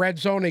in think the red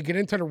zone, they get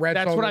into the red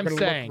that's zone. what they're I'm gonna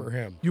saying. Look for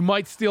him. You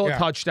might steal a Yeah.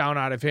 touchdown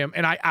out of him,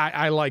 and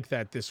I like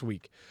that this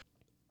week.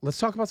 Let's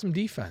talk about some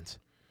defense.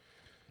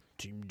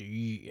 Team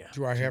D.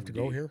 Do I have to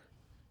go here?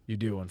 You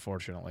do,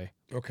 unfortunately.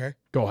 Okay.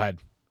 Go ahead.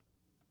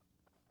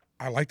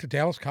 I like the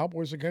Dallas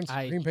Cowboys against the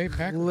I Green Bay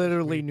Packers.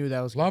 literally knew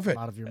that was going Love to it.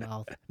 come out of your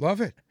mouth. Love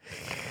it.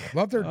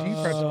 Love their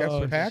defense against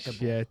the Packers.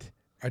 Shit.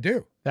 I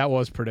do. That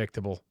was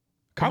predictable.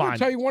 I'm Come going on. to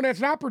tell you one that's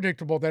not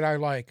predictable that I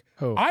like.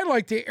 Who? I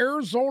like the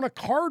Arizona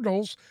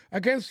Cardinals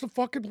against the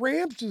fucking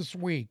Rams this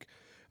week.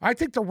 I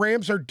think the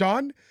Rams are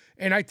done,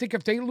 and I think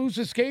if they lose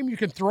this game, you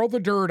can throw the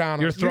dirt on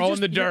them. You're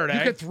throwing the dirt, You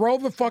eh? can throw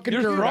the fucking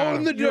You're dirt throwing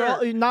on the them.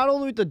 dirt. You're not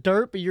only with the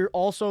dirt, but you're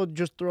also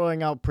just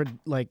throwing out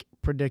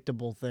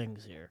predictable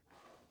things here.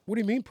 What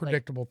do you mean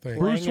predictable thing?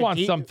 Bruce playing a wants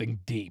deep- something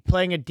deep.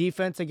 Playing a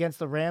defense against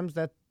the Rams,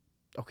 that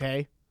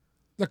okay.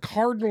 The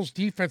Cardinals'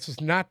 defense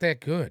is not that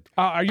good.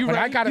 Are you But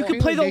I ready? got You could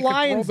play the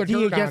Lions D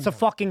dirt against the them.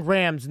 fucking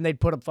Rams, and they'd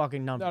put up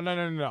fucking numbers.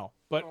 No.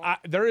 But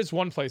there is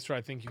one place where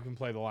I think you can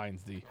play the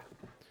Lions D.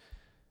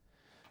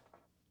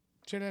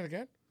 Say that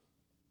again.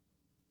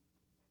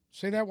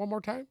 Say that one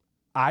more time.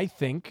 I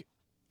think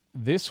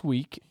this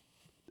week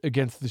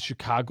against the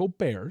Chicago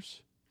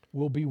Bears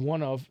will be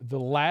one of the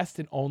last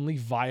and only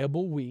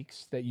viable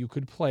weeks that you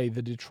could play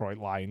the Detroit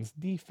Lions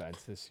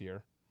defense this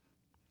year.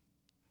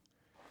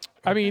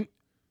 I mean,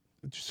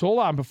 just hold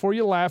on before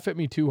you laugh at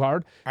me too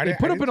hard. They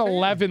put up an didn't say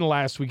 11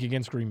 last week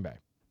against Green Bay.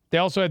 They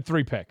also had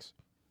 3 picks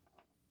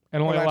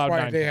and only Well, that's allowed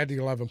why 9. they had the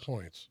 11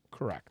 points.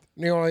 Correct.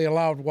 And they only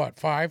allowed, what,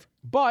 5?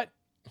 But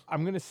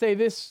I'm going to say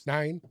this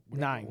 9? Whatever it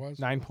 9. was.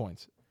 9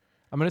 points.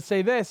 I'm going to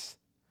say this.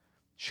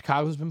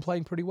 Chicago's been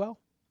playing pretty well.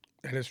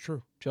 That is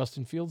true.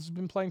 Justin Fields has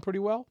been playing pretty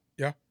well.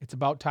 Yeah. It's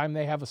about time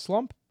they have a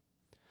slump.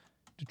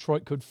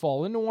 Detroit could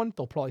fall into one.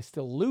 They'll probably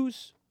still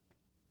lose,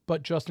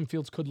 but Justin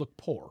Fields could look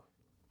poor.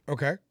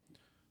 Okay.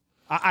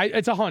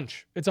 It's a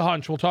hunch. It's a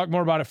hunch. We'll talk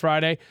more about it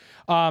Friday.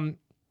 Yeah,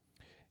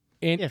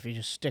 if you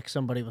just stick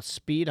somebody with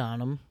speed on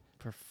them,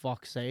 for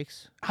fuck's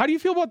sakes, How do you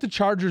feel about the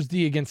Chargers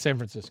D against San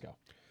Francisco?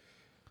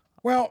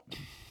 Well,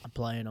 I'm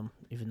playing them,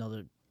 even though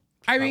they're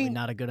I probably mean,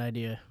 not a good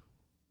idea.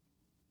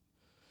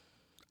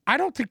 I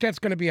don't think that's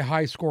going to be a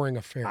high-scoring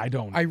affair. I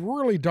don't. I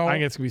really don't. I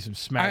think it's gonna be some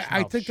smash.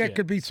 I mouth think shit. that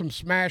could be some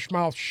smash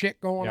mouth shit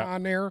going Yeah.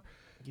 on there.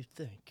 You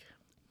think?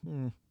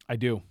 I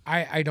do.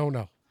 I don't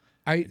know.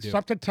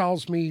 Something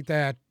tells me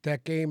that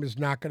that game is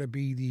not going to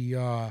be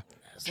the.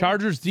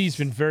 Chargers D's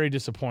been very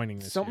disappointing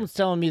this year. Something's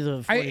telling me the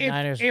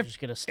 49ers are if- just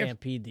going to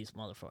stampede these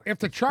motherfuckers. If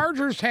the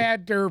Chargers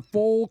had their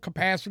full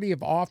capacity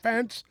of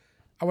offense,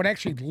 I would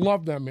actually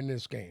love them in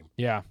this game.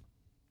 Yeah.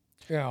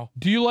 You know.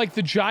 Do you like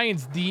the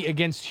Giants D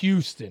against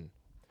Houston?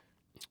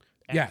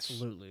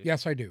 Absolutely.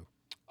 Yes, I do.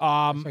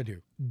 Yes, I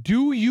do.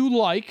 Do you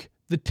like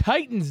the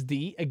Titans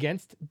D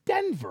against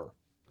Denver?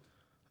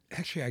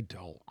 Actually, I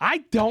don't. I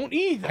don't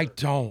either. I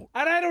don't.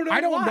 And I don't know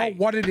I don't why. know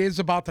what it is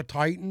about the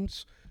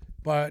Titans,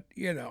 but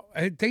you know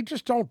they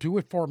just don't do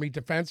it for me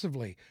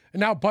defensively. And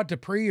now Bud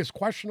Dupree is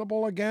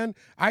questionable again.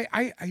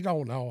 I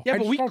don't know. Yeah, I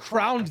but just we don't trust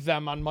crowned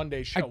them on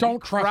Monday's show. don't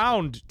we trust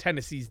crowned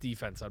Tennessee's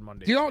defense on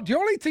Monday. The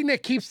only thing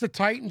that keeps the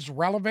Titans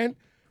relevant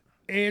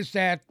is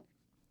that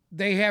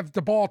they have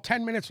the ball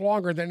 10 minutes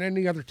longer than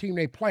any other team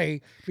they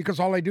play because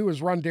all they do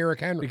is run Derrick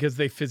Henry. Because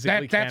they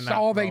physically That's cannot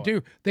all they throw it.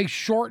 do. They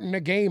shorten the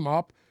game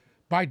up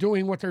by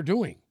doing what they're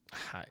doing.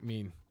 I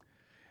mean,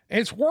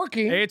 It's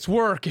working. it's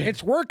working.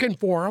 It's working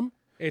for them.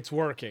 It's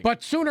working.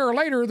 But sooner or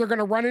later, they're going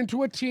to run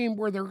into a team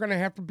where they're going to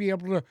have to be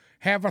able to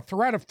have a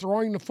threat of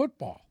throwing the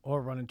football.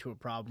 Or run into a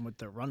problem with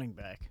their running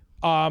back.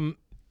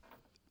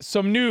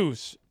 Some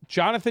news.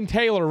 Jonathan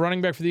Taylor,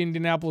 running back for the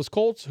Indianapolis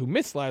Colts, who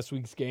missed last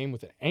week's game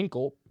with an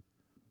ankle.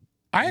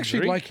 I actually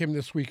Injury? like him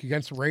this week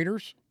against the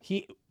Raiders.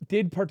 He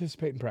did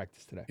participate in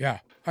practice today. Yeah,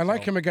 I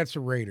like him against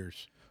the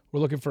Raiders. We're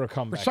looking for a For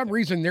comeback. some there.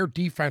 reason, their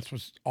defense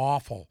was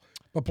awful.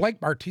 But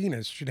Blake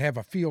Martinez should have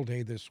a field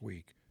day this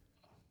week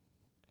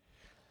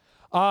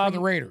for the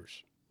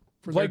Raiders.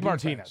 For their Blake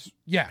defense. Martinez.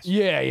 Yes.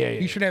 Yeah.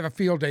 He should have a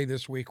field day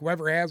this week.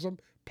 Whoever has him,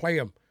 play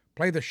him.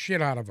 Play the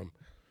shit out of him.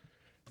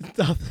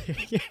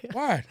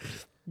 What?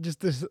 Just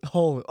this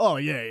whole, oh,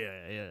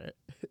 yeah.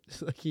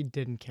 It's like he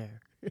didn't care.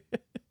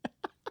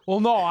 Well,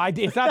 no,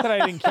 it's not that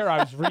I didn't care. I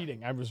was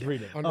reading.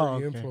 Under Oh,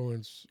 the okay.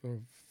 influence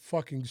of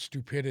fucking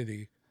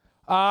stupidity.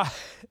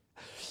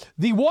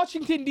 The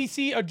Washington,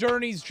 D.C.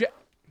 attorneys...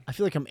 I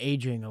feel like I'm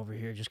aging over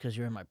here just because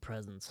you're in my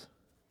presence.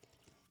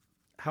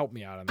 Help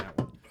me out on that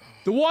one.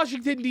 The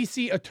Washington,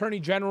 D.C. Attorney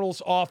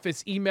General's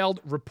office emailed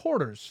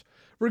reporters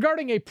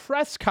regarding a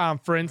press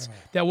conference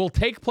that will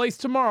take place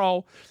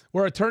tomorrow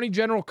where Attorney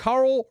General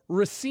Karl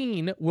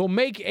Racine will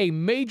make a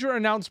major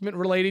announcement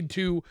related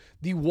to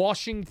the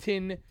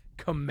Washington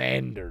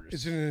Commanders.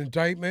 Is it an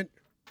indictment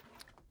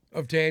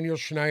of Daniel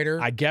Schneider?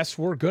 I guess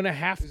we're going to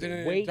have it to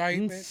an wait and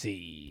indictment?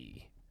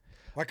 see.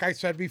 Like I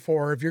said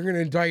before, if you're going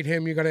to indict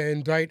him, you got to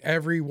indict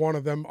every one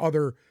of them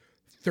other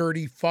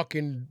 30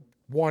 fucking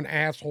one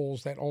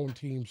assholes that own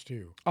teams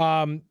too.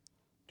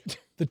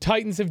 The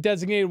Titans have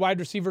designated wide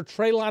receiver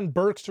Treylon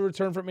Burks to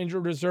return from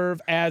injured reserve,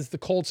 as the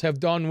Colts have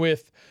done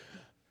with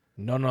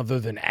none other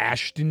than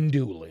Ashton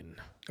Doolin.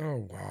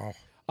 Oh, wow.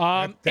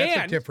 That's a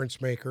And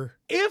difference maker.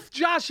 if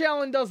Josh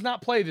Allen does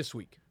not play this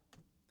week,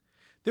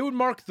 they would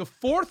mark the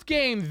fourth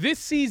game this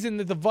season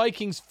that the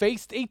Vikings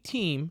faced a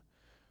team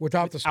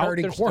Without the out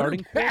starting their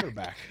quarterback. starting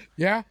quarterback,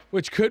 Yeah.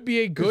 which could be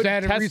a good Is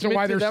that a reason testament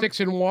why to they're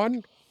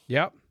them. 6-1?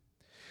 Yep.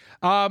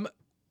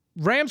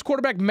 Rams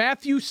quarterback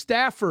Matthew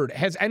Stafford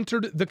has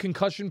entered the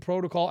concussion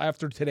protocol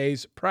after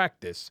today's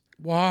practice.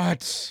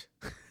 What?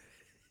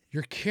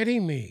 You're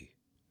kidding me.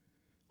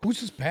 Who's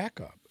his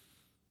backup?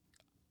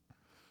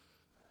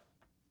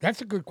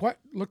 That's a good question.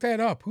 Look that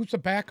up. Who's the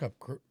backup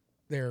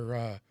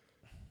there,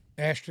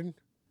 Ashton?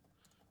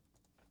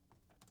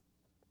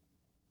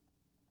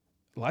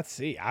 Let's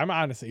see. I'm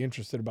honestly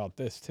interested about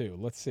this too.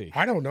 Let's see.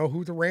 I don't know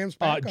who the Rams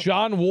backup.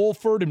 John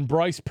Wolford and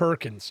Bryce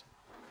Perkins.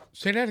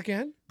 Say that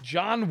again.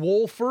 John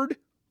Wolford,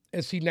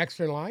 Is he next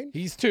in line?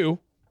 he's two.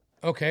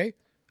 Okay.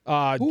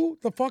 Uh, Who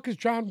the fuck is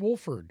John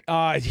Wolford?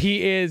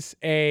 He is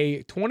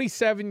a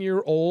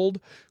 27-year-old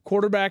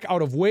quarterback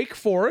out of Wake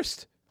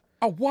Forest.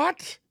 A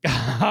what?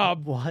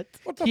 What?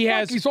 What the He fuck?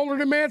 has- He's older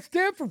than Matt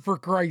Stafford, for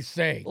Christ's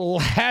sake.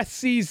 Last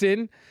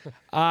season,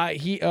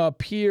 he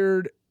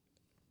appeared.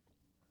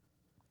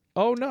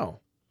 Oh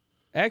no,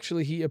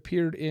 actually, he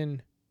appeared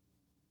in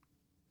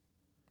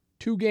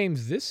 2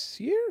 games this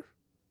year.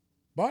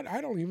 But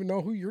I don't even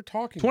know who you're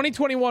talking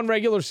 2021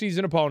 regular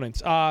season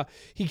opponents.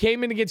 He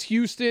came in against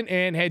Houston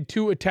and had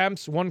 2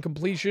 attempts, 1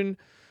 completion.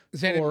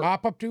 Is that in for-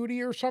 mop-up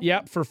duty or something?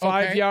 Yep, for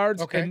 5 Okay,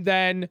 yards. okay. And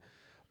then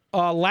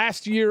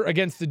last year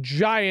against the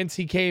Giants,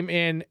 he came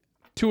in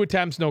 2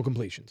 attempts, no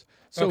completions.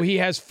 So he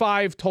has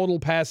 5 total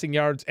passing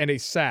yards and a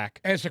sack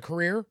As a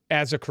career?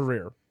 as a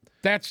career.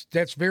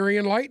 That's very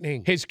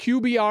enlightening. His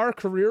QBR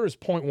career is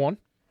 0.1.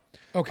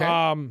 Okay.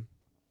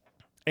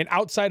 And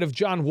outside of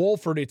John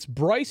Wolford, it's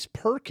Bryce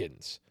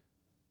Perkins,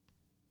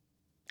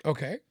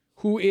 okay.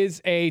 who is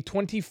a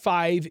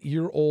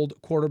 25-year-old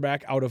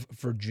quarterback out of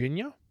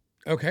Virginia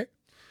Okay.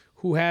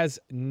 who has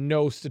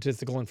no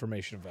statistical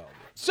information available.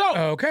 So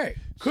Okay.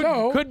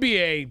 could be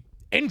a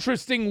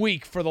interesting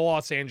week for the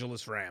Los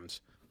Angeles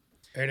Rams.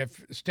 And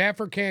if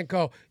Stafford can't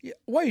go,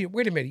 wait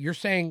a minute. You're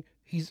saying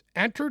he's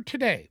entered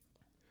today.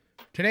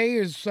 Today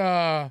is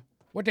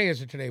what day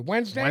is it today?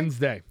 Wednesday.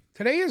 Wednesday.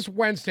 Today is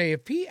Wednesday.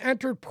 If he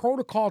entered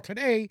protocol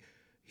today,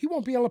 he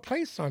won't be able to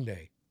play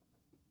Sunday.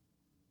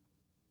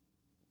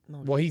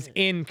 Well, he's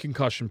in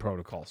concussion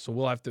protocol, so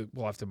we'll have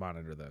to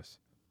monitor this.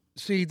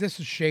 See, this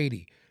is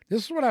shady.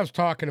 This is what I was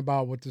talking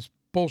about with this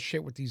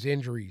bullshit with these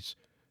injuries.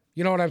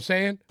 You know what I'm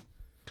saying?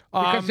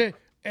 Because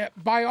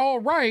by all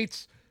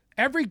rights,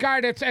 every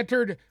guy that's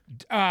entered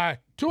Tua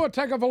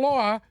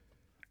Tagovailoa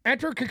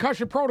entered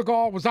concussion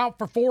protocol was out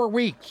for 4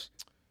 weeks.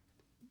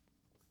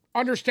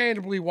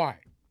 Understandably why.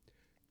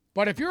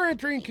 But if you're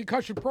entering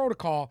concussion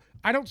protocol,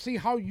 I don't see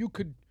how you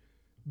could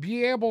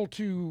be able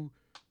to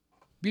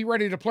be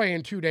ready to play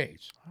in 2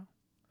 days.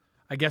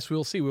 I guess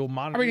we'll see. We'll I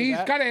monitor. mean, he's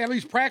that. got to at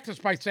least practice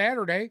by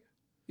Saturday.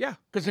 Yeah.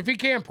 Because if he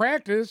can't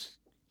practice,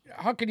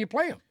 how can you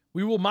play him?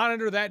 We will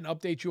monitor that and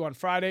update you on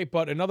Friday.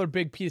 But another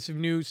big piece of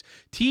news: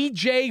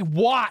 T.J.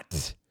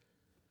 Watt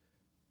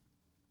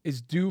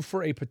is due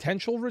for a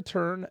potential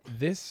return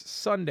this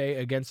Sunday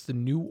against the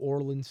New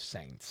Orleans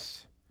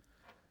Saints.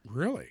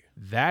 Really?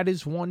 That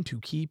is one to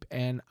keep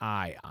an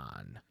eye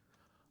on.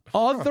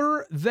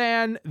 Other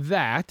than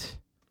that,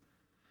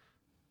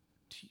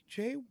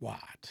 T.J.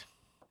 Watt.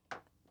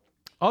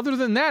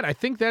 I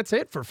think that's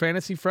it for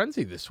Fantasy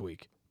Frenzy this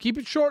week. Keep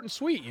it short and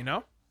sweet, you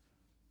know?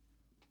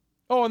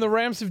 Oh, and the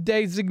Rams have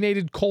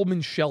designated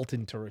Coleman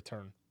Shelton to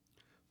return.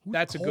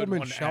 That's a good Coleman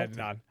one to Shelton?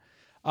 add on.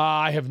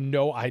 I have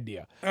no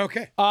idea.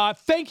 Okay.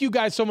 Thank you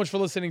guys so much for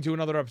listening to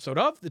another episode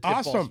of the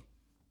Tip Balls.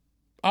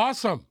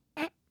 Awesome.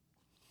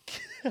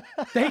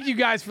 Thank you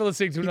guys for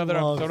listening to another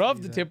loves episode of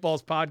to the do Tip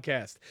Balls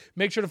Podcast.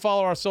 Make sure to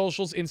follow our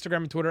socials, Instagram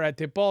and Twitter at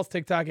Tip Balls,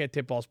 TikTok at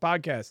Tip Balls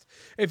Podcast.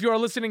 If you are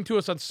listening to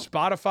us on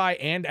Spotify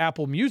and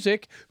Apple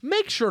Music,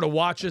 make sure to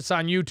watch us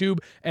on YouTube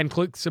and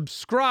click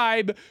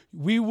subscribe.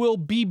 We will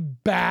be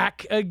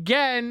back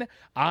again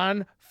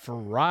on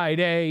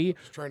Friday.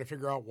 Just trying to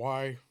figure out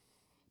why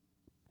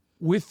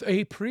with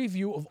a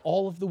preview of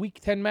all of the Week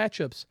 10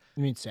 matchups.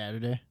 You mean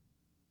Saturday?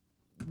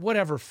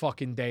 Whatever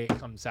fucking day it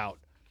comes out.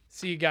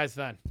 See you guys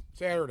then.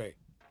 Saturday.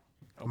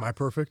 Am I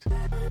perfect?